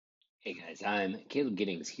Hey guys, I'm Caleb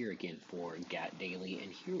Giddings here again for Gat Daily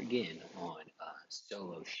and here again on a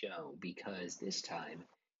solo show because this time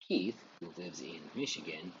Keith, who lives in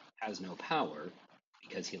Michigan, has no power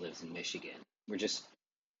because he lives in Michigan. We're just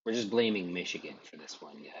we're just blaming Michigan for this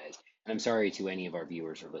one, guys. And I'm sorry to any of our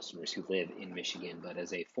viewers or listeners who live in Michigan, but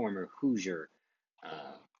as a former Hoosier,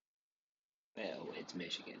 uh, well, it's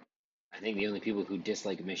Michigan. I think the only people who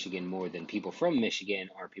dislike Michigan more than people from Michigan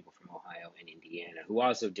are people from Ohio and Indiana, who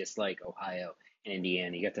also dislike Ohio and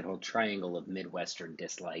Indiana. You got that whole triangle of Midwestern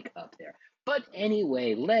dislike up there. But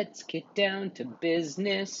anyway, let's get down to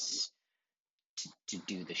business to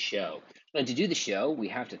do the show. And to do the show, we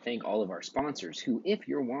have to thank all of our sponsors who, if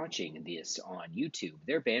you're watching this on YouTube,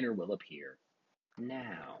 their banner will appear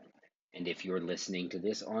now. And if you're listening to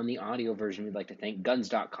this on the audio version, we'd like to thank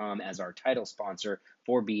Guns.com as our title sponsor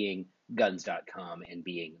for being Guns.com and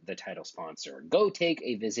being the title sponsor. Go take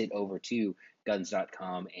a visit over to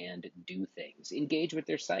Guns.com and do things. Engage with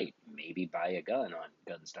their site. Maybe buy a gun on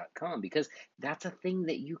Guns.com because that's a thing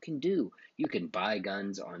that you can do. You can buy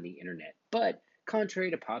guns on the internet. But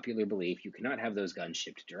contrary to popular belief, you cannot have those guns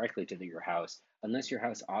shipped directly to your house unless your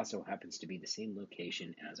house also happens to be the same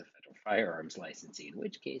location as a federal firearms licensee, in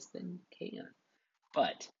which case then you can.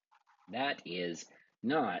 But that is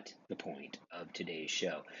not the point of today's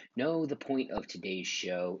show. No, the point of today's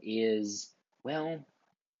show is, well,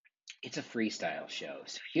 it's a freestyle show.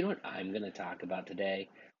 So you know what I'm going to talk about today?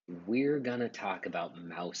 We're going to talk about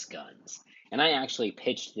mouse guns. And I actually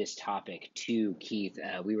pitched this topic to Keith.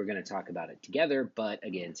 We were going to talk about it together, but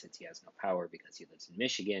again, since he has no power because he lives in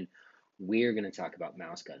Michigan, we're going to talk about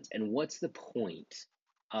mouse guns. And what's the point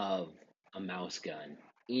of a mouse gun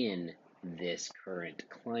in this current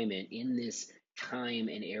climate, in this time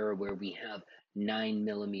and era where we have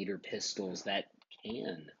 9mm pistols that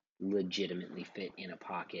can legitimately fit in a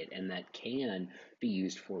pocket and that can be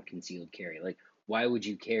used for concealed carry? Like, why would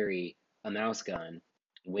you carry a mouse gun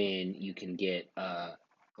when you can get a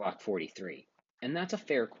Glock 43? And that's a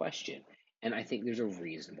fair question. And I think there's a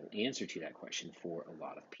reasonable answer to that question for a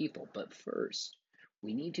lot of people. But first,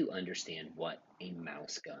 we need to understand what a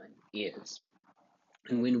mouse gun is.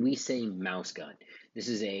 And when we say mouse gun, this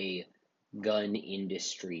is a gun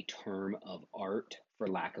industry term of art, for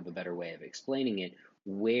lack of a better way of explaining it,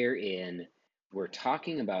 wherein we're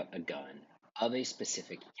talking about a gun of a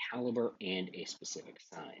specific caliber and a specific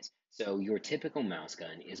size. So your typical mouse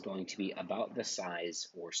gun is going to be about the size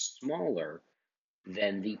or smaller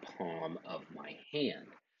than the palm of my hand.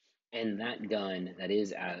 And that gun that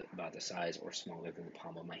is at about the size or smaller than the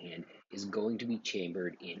palm of my hand is going to be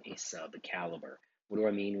chambered in a sub caliber. What do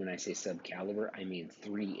I mean when I say sub caliber? I mean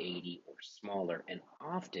 380 or smaller, and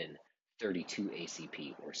often 32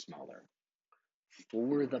 ACP or smaller.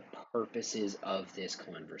 For the purposes of this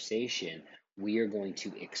conversation, we are going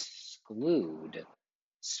to exclude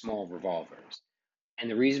small revolvers. And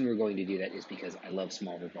the reason we're going to do that is because I love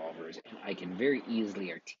small revolvers and I can very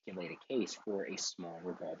easily articulate a case for a small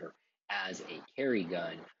revolver as a carry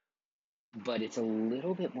gun, but it's a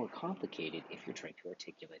little bit more complicated if you're trying to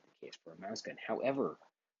articulate the case for a mouse gun. However,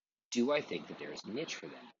 do I think that there is a niche for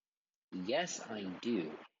them? Yes, I do,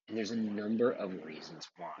 and there's a number of reasons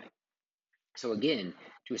why. So again,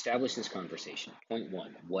 to establish this conversation, point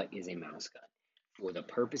one, what is a mouse gun? For the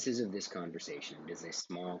purposes of this conversation, it is a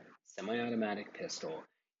small semi-automatic pistol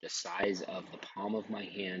the size of the palm of my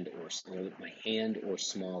hand or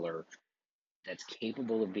smaller that's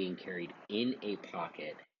capable of being carried in a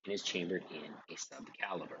pocket and is chambered in a sub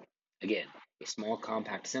caliber. Again, a small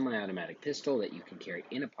compact semi-automatic pistol that you can carry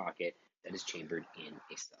in a pocket that is chambered in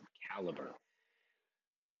a sub caliber.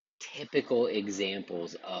 Typical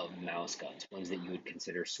examples of mouse guns, ones that you would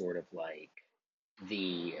consider sort of like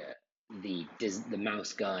the the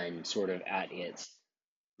mouse gun sort of at its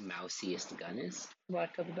mousiest gunnest, for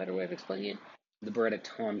lack of a better way of explaining it. The Beretta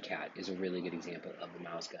Tomcat is a really good example of the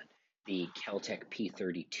mouse gun. The Keltec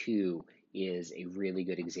P32 is a really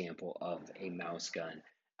good example of a mouse gun.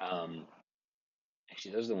 Um,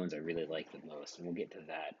 Actually, those are the ones I really like the most, and we'll get to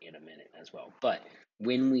that in a minute as well. But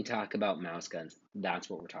when we talk about mouse guns, that's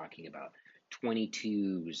what we're talking about.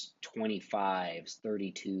 22s, 25s,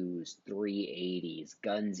 32s, 380s,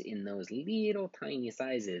 guns in those little tiny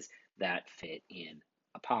sizes that fit in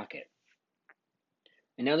a pocket.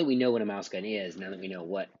 And now that we know what a mouse gun is, now that we know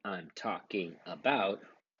what I'm talking about,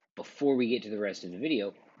 before we get to the rest of the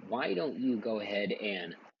video, why don't you go ahead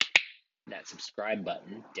and that subscribe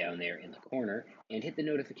button down there in the corner and hit the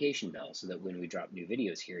notification bell so that when we drop new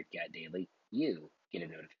videos here at Gat Daily, you get a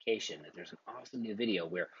notification that there's an awesome new video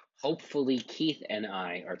where hopefully Keith and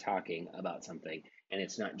I are talking about something and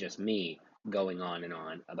it's not just me going on and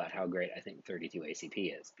on about how great I think 32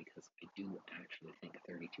 ACP is, because I do actually think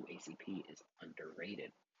 32 ACP is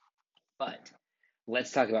underrated. But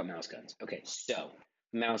let's talk about mouse guns. Okay, so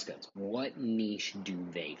mouse guns. What niche do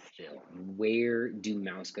they fill? Where do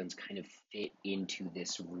mouse guns kind of fit into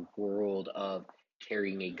this world of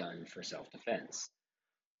carrying a gun for self-defense?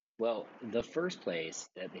 Well, the first place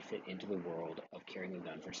that they fit into the world of carrying a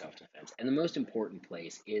gun for self-defense, and the most important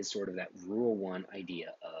place, is sort of that rule one idea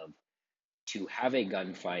of, to have a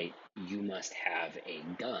gunfight, you must have a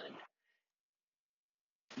gun.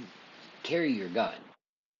 Carry your gun.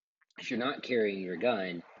 If you're not carrying your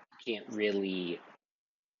gun, you can't really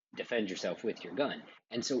defend yourself with your gun.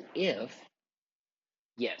 And so,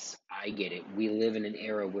 yes, I get it, we live in an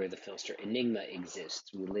era where the Filster Enigma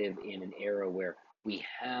exists. We live in an era where we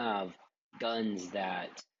have guns that,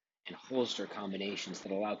 and holster combinations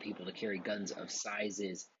that allow people to carry guns of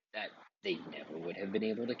sizes that they never would have been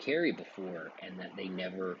able to carry before, and that they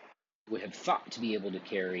never would have thought to be able to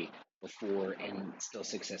carry before and still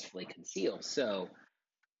successfully conceal. So,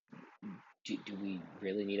 do we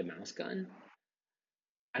really need a mouse gun?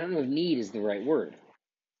 I don't know if need is the right word,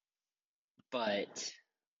 but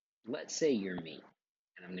let's say you're me,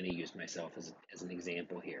 and I'm going to use myself as an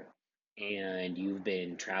example here, and you've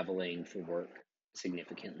been traveling for work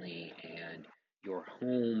significantly, and you're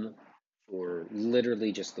home for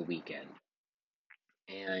literally just the weekend,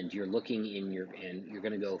 and you're looking in your, and you're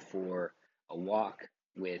going to go for a walk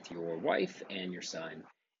with your wife and your son,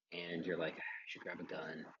 and you're like, I should grab a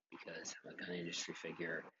gun because I'm a gun industry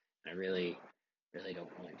figure, and I really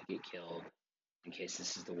don't want to get killed in case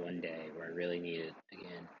this is the one day where I really need it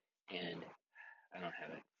again, and I don't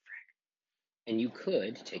have it. And you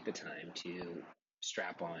could take the time to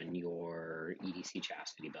strap on your EDC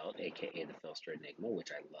chastity belt, aka the Filster Enigma,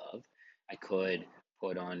 which I love. I could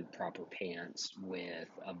put on proper pants with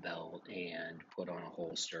a belt and put on a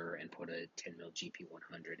holster and put a 10 mil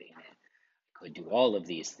GP100 in it. I could do all of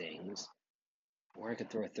these things, or I could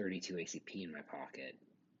throw a 32 ACP in my pocket.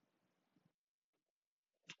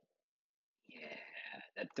 Yeah,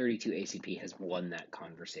 that 32 ACP has won that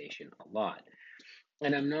conversation a lot.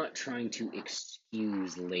 And I'm not trying to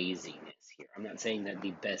excuse laziness here. I'm not saying that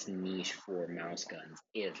the best niche for mouse guns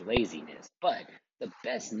is laziness, but the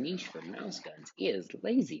best niche for mouse guns is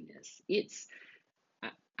laziness.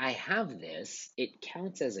 I have this, it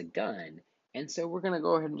counts as a gun, and so we're going to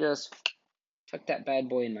go ahead and just tuck that bad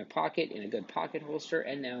boy in my pocket in a good pocket holster,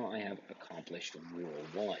 and now I have accomplished rule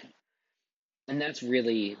one. And that's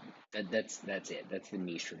really, that's it. That's the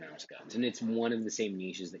niche for mouse guns, and it's one of the same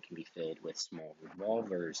niches that can be filled with small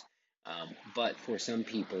revolvers. But for some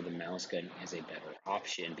people, the mouse gun is a better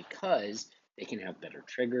option because they can have better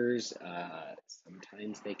triggers.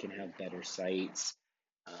 Sometimes they can have better sights.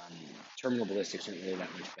 Um, Terminal ballistics aren't really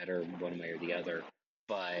that much better one way or the other.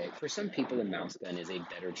 But for some people, a mouse gun is a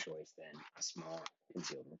better choice than a small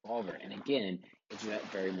concealed revolver. And again, it's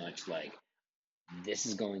very much like, this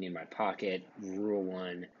is going in my pocket. Rule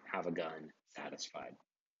one, have a gun, satisfied.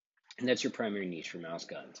 And that's your primary niche for mouse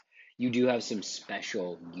guns. You do have some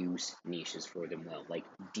special use niches for them, though, like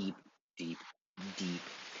deep, deep, deep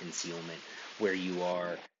concealment, where you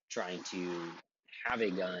are trying to have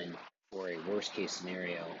a gun for a worst case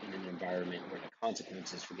scenario in an environment where the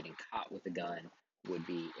consequences for getting caught with a gun would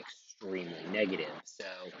be extremely negative. So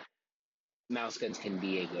mouse guns can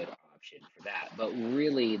be a good option for that. But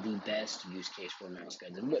really, the best use case for mouse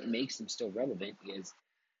guns, and what makes them still relevant, is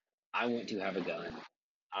I want to have a gun.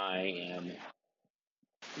 I am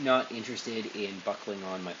not interested in buckling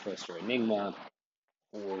on my Filster Enigma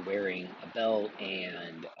or wearing a belt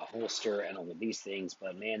and a holster and all of these things,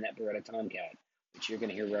 but man, that Beretta Tomcat, which you're going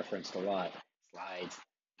to hear referenced a lot, slides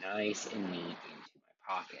nice and neat into my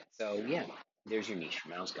pocket. So yeah, there's your niche for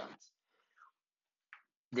mouse guns.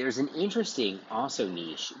 There's an interesting also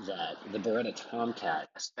niche that the Beretta Tomcat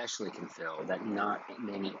especially can fill that not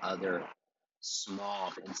many other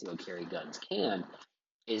small concealed carry guns can,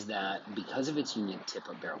 is that because of its unique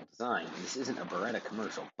tip-up barrel design, and this isn't a Beretta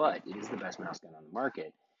commercial, but it is the best mouse gun on the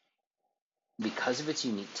market, because of its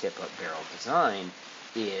unique tip-up barrel design,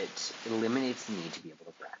 it eliminates the need to be able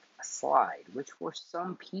to rack a slide, which for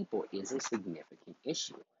some people is a significant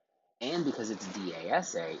issue. And because it's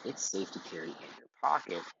DASA, it's safe to carry in your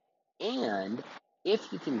pocket. And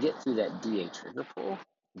if you can get through that DA trigger pull,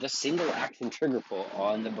 the single action trigger pull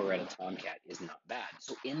on the Beretta Tomcat is not bad.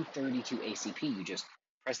 So in 32 ACP, you just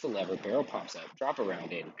press the lever, barrel pops up, drop a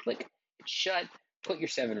round in, click, it's shut, put your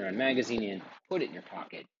 7-round magazine in, put it in your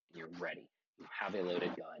pocket, and you're ready. You have a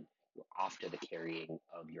loaded gun. You're off to the carrying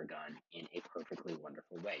of your gun in a perfectly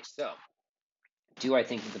wonderful way. So, do I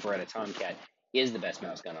think that the Beretta Tomcat is the best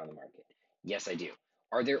mouse gun on the market? Yes, I do.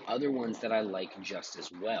 Are there other ones that I like just as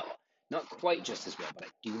well? Not quite just as well, but I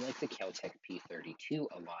do like the Keltec P32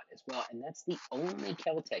 a lot as well. And that's the only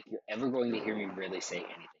Keltec you're ever going to hear me really say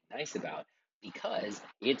anything nice about because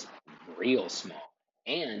it's real small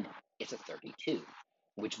and it's a 32.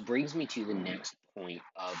 Which brings me to the next point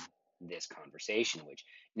of this conversation, which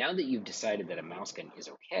now that you've decided that a mouse gun is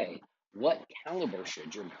okay, what caliber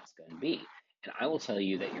should your mouse gun be? And I will tell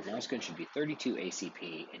you that your mouse gun should be 32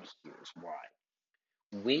 ACP, and here's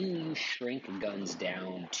why. When you shrink guns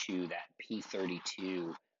down to that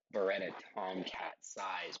P32 Beretta Tomcat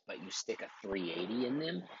size, but you stick a 380 in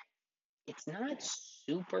them, it's not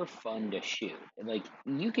super fun to shoot. Like,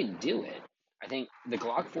 you can do it. I think the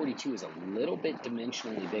Glock 42 is a little bit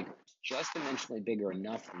dimensionally bigger. It's just dimensionally bigger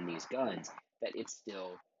enough than these guns that it's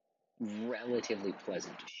still relatively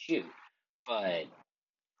pleasant to shoot. But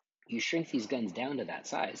you shrink these guns down to that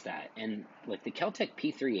size, and like the Keltec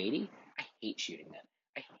P380, I hate shooting them.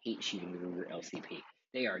 I hate shooting the Ruger LCP.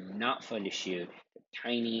 They are not fun to shoot. They're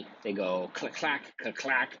tiny. They go click clack click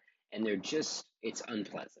clack, and it's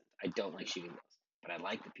unpleasant. I don't like shooting those, but I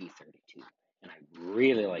like the P32, and I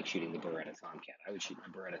really like shooting the Beretta Tomcat. I would shoot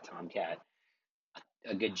my Beretta Tomcat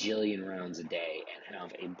a gajillion rounds a day and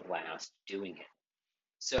have a blast doing it.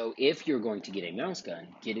 So if you're going to get a mouse gun,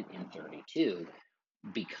 get it in 32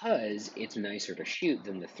 because it's nicer to shoot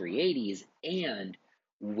than the 380s. And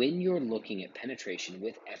when you're looking at penetration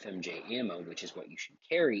with FMJ ammo, which is what you should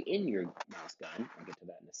carry in your mouse gun, I'll get to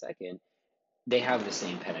that in a second, they have the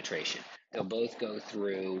same penetration. They'll both go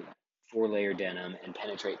through 4-layer denim and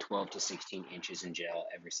penetrate 12 to 16 inches in gel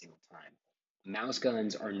every single time. Mouse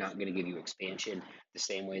guns are not going to give you expansion the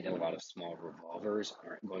same way that a lot of small revolvers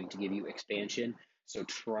aren't going to give you expansion. So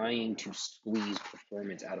trying to squeeze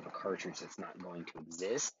performance out of a cartridge that's not going to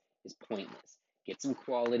exist is pointless. Get some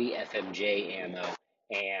quality FMJ ammo,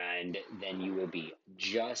 and then you will be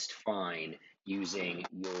just fine using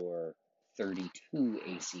your 32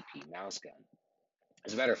 ACP mouse gun.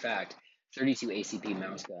 As a matter of fact, 32 ACP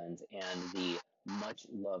mouse guns and the much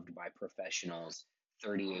loved by professionals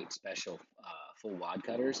 38 special full wad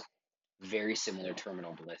cutters, very similar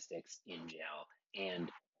terminal ballistics in gel and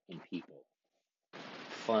in people.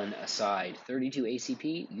 Fun aside, 32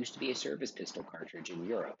 ACP used to be a service pistol cartridge in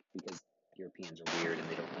Europe because Europeans are weird and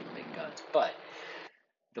they don't like big guns. But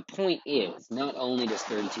the point is, not only does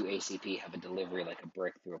 32 ACP have a delivery like a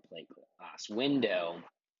brick through a plate glass window,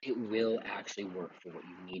 it will actually work for what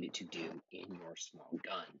you need it to do in your small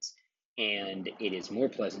guns. And it is more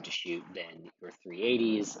pleasant to shoot than your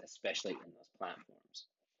 380s, especially in those platforms.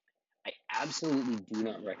 I absolutely do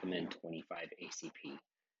not recommend 25 ACP.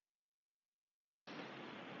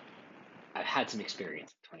 I've had some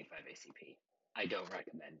experience with 25 ACP. I don't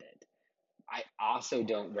recommend it. I also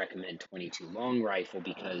don't recommend 22 long rifle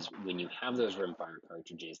because when you have those rimfire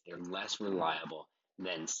cartridges, they're less reliable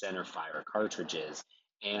than center fire cartridges,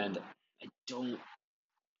 and I don't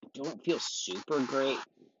feel super great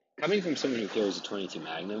coming from someone who carries a 22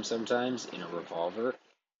 Magnum sometimes in a revolver.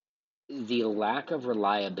 The lack of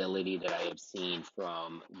reliability that I have seen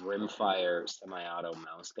from rimfire semi-auto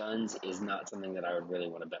mouse guns is not something that I would really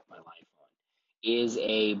want to bet my life on. Is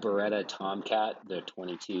a Beretta Tomcat, the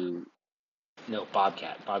 22 no,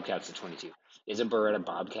 Bobcat. Bobcat's the 22. Is a Beretta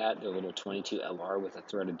Bobcat, the little 22 LR with a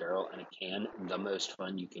threaded barrel and a can, the most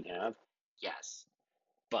fun you can have? Yes,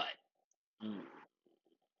 but mm,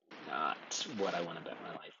 not what I want to bet my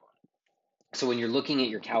life on. So when you're looking at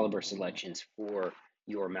your caliber selections for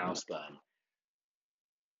your mouse gun,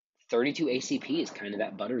 32 ACP is kind of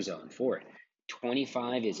that butter zone for it.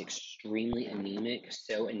 25 is extremely anemic,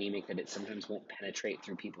 so anemic that it sometimes won't penetrate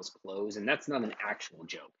through people's clothes, and that's not an actual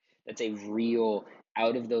joke. That's a real,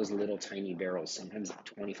 out of those little tiny barrels, sometimes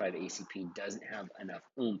 25 ACP doesn't have enough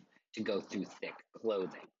oomph to go through thick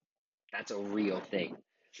clothing. That's a real thing.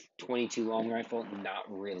 22 long rifle, not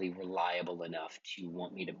really reliable enough to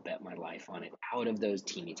want me to bet my life on it out of those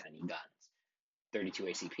teeny tiny guns. 32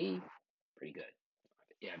 ACP, pretty good.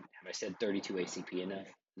 Yeah, have I said 32 ACP enough?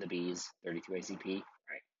 The B's, 32 ACP. All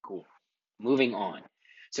right, cool. Moving on.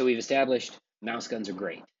 So we've established mouse guns are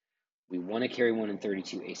great. We want to carry one in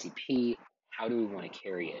 32 ACP. How do we want to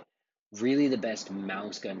carry it? Really, the best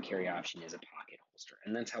mouse gun carry option is a pocket holster,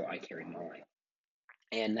 and that's how I carry mine.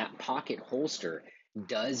 And that pocket holster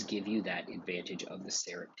does give you that advantage of the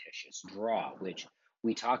surreptitious draw, which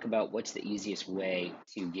we talk about what's the easiest way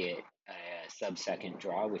to get a sub-second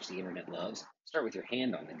draw, which the internet loves. Start with your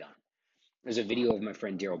hand on the gun. There's a video of my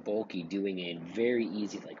friend Daryl Bolke doing a very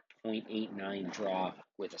easy, like 0.89 draw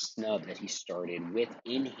with a snub that he started with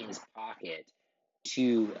in his pocket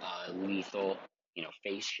to lethal,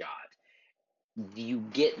 face shot. You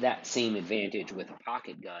get that same advantage with a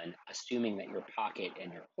pocket gun, assuming that your pocket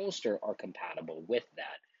and your holster are compatible with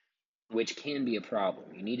that, which can be a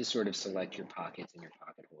problem. You need to sort of select your pockets and your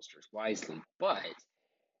pocket holsters wisely, but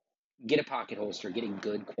get a pocket holster, get a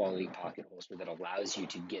good quality pocket holster that allows you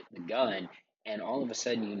to get the gun, and all of a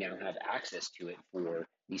sudden you now have access to it for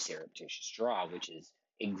the surreptitious draw, which is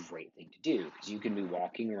a great thing to do because you can be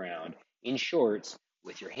walking around in shorts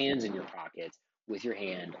with your hands in your pockets, with your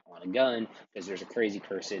hand on a gun, because there's a crazy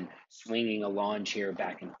person swinging a lawn chair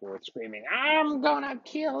back and forth, screaming, "I'm gonna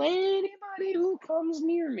kill anybody who comes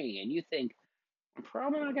near me," and you think, "I'm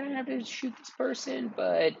probably not gonna have to shoot this person,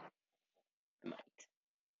 but I might,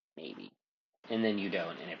 maybe." And then you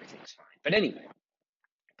don't, and everything's fine. But anyway,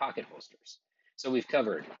 pocket holsters. So we've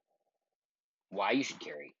covered why you should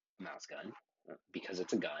carry a mouse gun because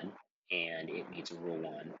it's a gun and it meets rule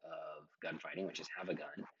one of gunfighting, which is have a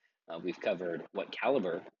gun. We've covered what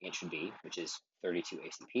caliber it should be, which is 32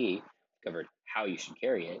 ACP. We've covered how you should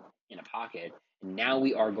carry it in a pocket. And now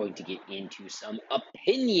we are going to get into some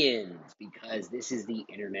opinions because this is the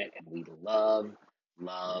internet and we love,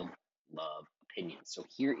 love, love opinions. So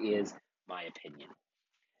here is my opinion.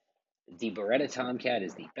 The Beretta Tomcat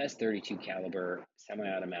is the best 32 caliber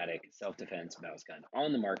semi-automatic self-defense mouse gun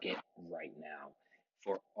on the market right now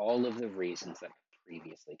for all of the reasons that I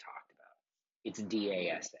previously talked about. It's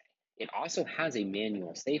DASA. It also has a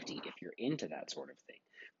manual safety if you're into that sort of thing.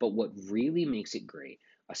 But what really makes it great,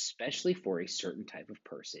 especially for a certain type of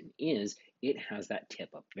person, is it has that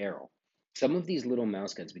tip-up barrel. Some of these little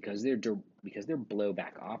mouse guns, because they're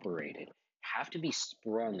blowback operated, have to be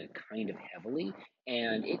sprung kind of heavily,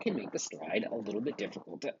 and it can make the slide a little bit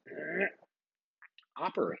difficult to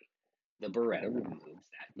operate. The Beretta removes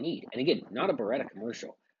that need. And again, not a Beretta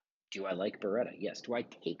commercial. Do I like Beretta? Yes. Do I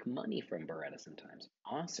take money from Beretta sometimes?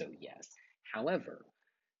 Also, yes. However,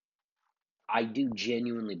 I do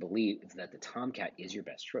genuinely believe that the Tomcat is your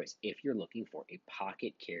best choice. If you're looking for a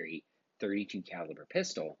pocket carry 32 caliber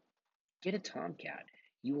pistol, get a Tomcat.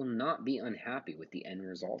 You will not be unhappy with the end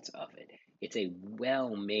results of it. It's a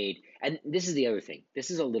well made, and this is the other thing.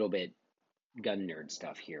 This is a little bit gun nerd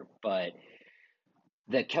stuff here, but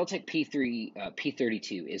the Keltec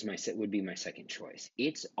P32 would be my second choice.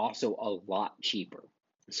 It's also a lot cheaper.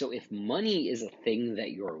 So if money is a thing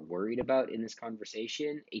that you're worried about in this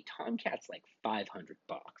conversation, a Tomcat's like 500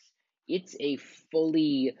 bucks. It's a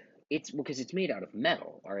fully it's because it's made out of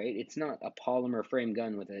metal, all right? It's not a polymer frame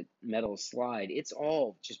gun with a metal slide. It's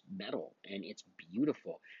all just metal and it's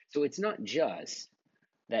beautiful. So it's not just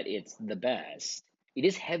that it's the best. It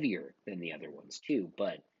is heavier than the other ones too,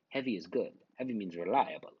 but heavy is good. Heavy means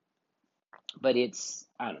reliable. But it's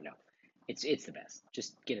I don't know. It's the best.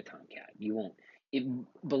 Just get a Tomcat. You won't. It,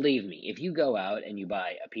 believe me, if you go out and you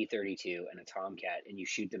buy a P32 and a Tomcat and you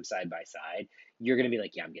shoot them side by side, you're gonna be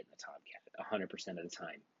like, yeah, I'm getting the Tomcat 100% of the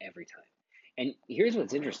time, every time. And here's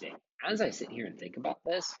what's interesting. As I sit here and think about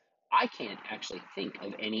this, I can't actually think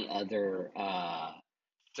of any other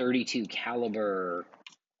 32 caliber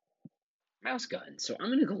mouse gun. So I'm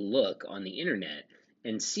gonna go look on the internet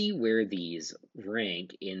and see where these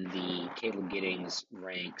rank in the Caleb Giddings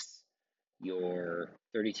ranks your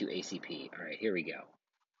 32 ACP. All right, here we go.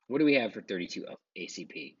 What do we have for 32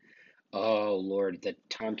 ACP? Oh Lord, the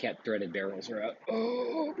Tomcat threaded barrels are out.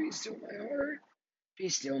 Oh, be still my heart. Be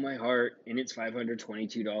still my heart. And it's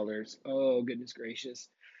 $522. Oh, goodness gracious.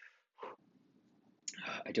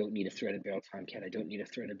 I don't need a threaded barrel Tomcat. I don't need a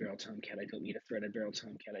threaded barrel Tomcat. I don't need a threaded barrel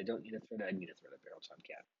Tomcat. I don't need a threaded. I need a threaded barrel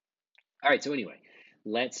Tomcat. All right, so anyway,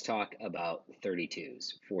 let's talk about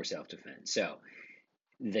 32s for self-defense. So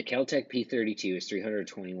the Keltec P32 is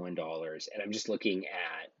 $321, and I'm just looking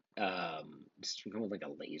at just going with like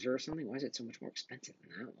a laser or something. Why is it so much more expensive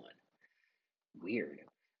than that one? Weird.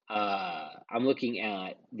 I'm looking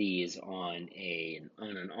at these on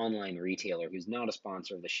an online retailer who's not a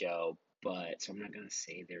sponsor of the show, but so I'm not going to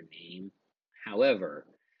say their name. However,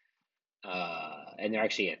 and they're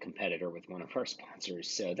actually a competitor with one of our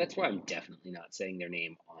sponsors, so that's why I'm definitely not saying their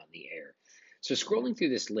name on the air. So scrolling through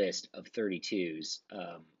this list of 32s,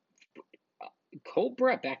 Colt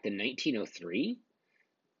brought back the 1903.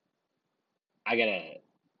 I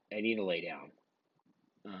need to lay down.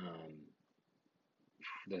 Um,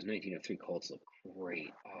 those 1903 Colts look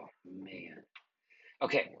great. Oh man.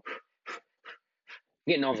 Okay,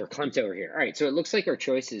 getting over clumped over here. All right, so it looks like our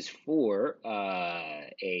choices for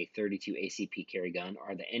a 32 ACP carry gun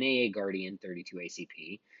are the NAA Guardian 32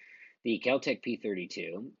 ACP, the Keltec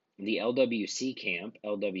P32, the LWC Camp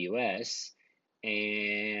LWS,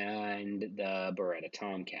 and the Beretta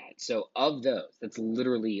Tomcat. So of those, that's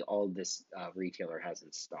literally all this retailer has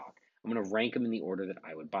in stock. I'm going to rank them in the order that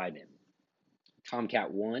I would buy them.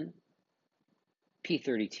 Tomcat 1,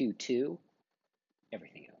 P32 2,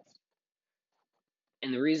 everything else.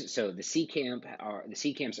 And the reason, so the C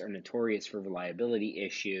camps are notorious for reliability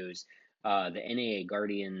issues. The NAA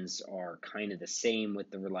Guardians are kind of the same with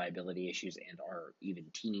the reliability issues and are even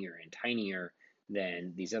teenier and tinier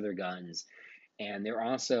than these other guns. And they're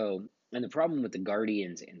also, and the problem with the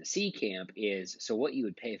Guardians and the C camp is, so what you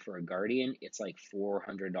would pay for a Guardian, it's like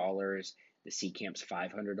 $400. The C camp's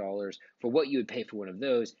 $500. For what you would pay for one of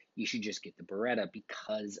those, you should just get the Beretta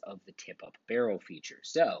because of the tip up barrel feature.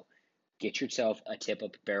 So get yourself a tip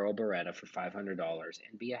up barrel Beretta for $500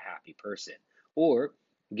 and be a happy person. Or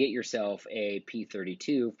get yourself a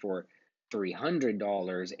P32 for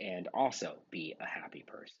 $300 and also be a happy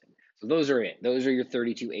person. So those are it. Those are your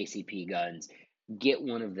 32 ACP guns. Get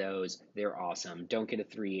one of those. They're awesome. Don't get a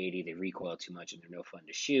 380. They recoil too much and they're no fun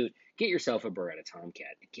to shoot. Get yourself a Beretta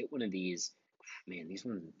Tomcat. Get one of these. Man, these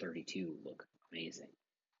ones in 32 look amazing.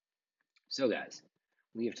 So, guys,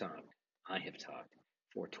 we have talked, I have talked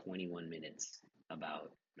for 21 minutes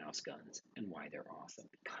about mouse guns and why they're awesome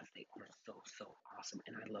because they are so awesome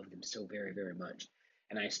and I love them so very much.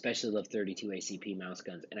 And I especially love 32 ACP mouse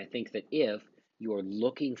guns. And I think that if you're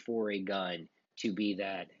looking for a gun to be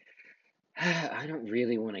that, I don't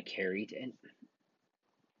really want to carry, and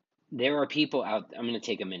there are people out, I'm going to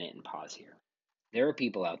take a minute and pause here. There are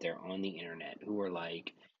people out there on the internet who are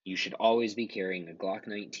like, you should always be carrying a Glock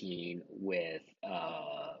 19 with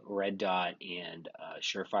red dot and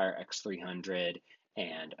Surefire X300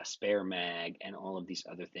 and a spare mag and all of these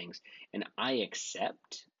other things. And I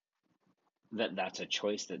accept that that's a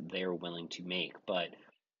choice that they're willing to make. But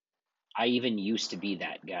I even used to be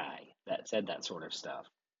that guy that said that sort of stuff.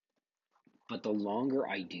 But the longer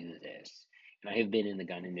I do this, and I have been in the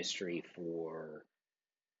gun industry for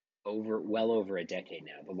well over a decade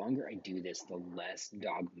now. The longer I do this, the less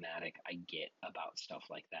dogmatic I get about stuff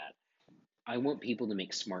like that. I want people to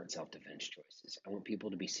make smart self defense choices. I want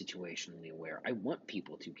people to be situationally aware. I want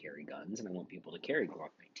people to carry guns and I want people to carry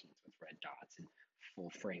Glock 19s with red dots and full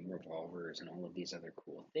frame revolvers and all of these other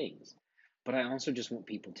cool things. But I also just want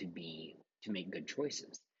people to make good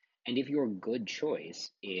choices. And if your good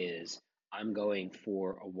choice is I'm going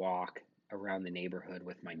for a walk around the neighborhood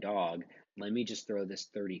with my dog, let me just throw this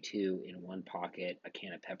 32 in one pocket, a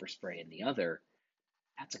can of pepper spray in the other,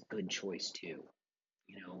 that's a good choice too.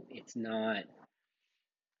 It's not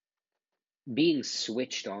being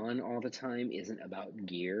switched on all the time isn't about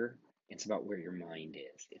gear. It's about where your mind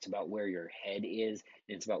is. It's about where your head is,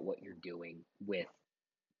 and it's about what you're doing with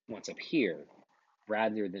what's up here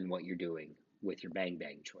rather than what you're doing with your bang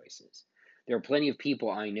bang choices. There are plenty of people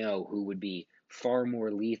I know who would be far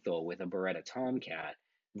more lethal with a Beretta Tomcat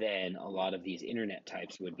than a lot of these internet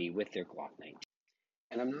types would be with their Glock 19.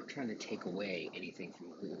 And I'm not trying to take away anything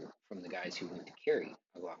from the guys who want to carry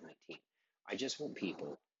a Glock 19. I just want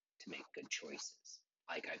people to make good choices,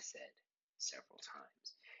 like I've said several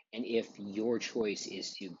times. And if your choice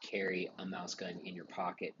is to carry a mouse gun in your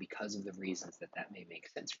pocket because of the reasons that that may make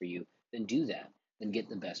sense for you, then do that. Then get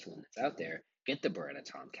the best one that's out there. Get the Beretta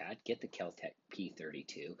Tomcat, get the Keltec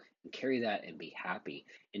P32, and carry that and be happy.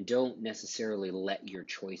 And don't necessarily let your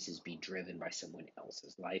choices be driven by someone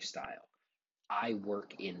else's lifestyle. I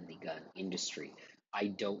work in the gun industry. I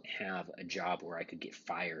don't have a job where I could get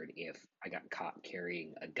fired if I got caught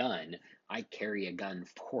carrying a gun. I carry a gun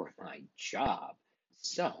for my job.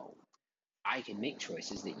 So I can make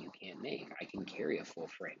choices that you can't make. I can carry a full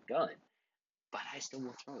frame gun, but I still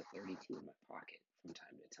will throw a 32 in my pocket from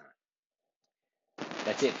time to time.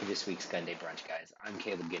 That's it for this week's Gun Day Brunch, guys. I'm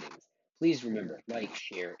Caleb Giddings. Please remember, like,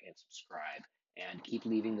 share, and subscribe. And keep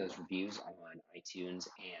leaving those reviews on iTunes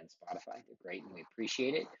and Spotify. They're great and we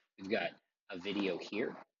appreciate it. We've got a video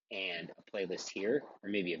here and a playlist here, or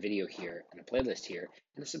maybe a video here and a playlist here,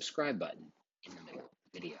 and a subscribe button in the middle of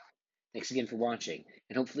the video. Thanks again for watching,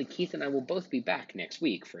 and hopefully Keith and I will both be back next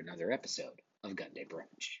week for another episode of Gun Day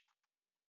Brunch.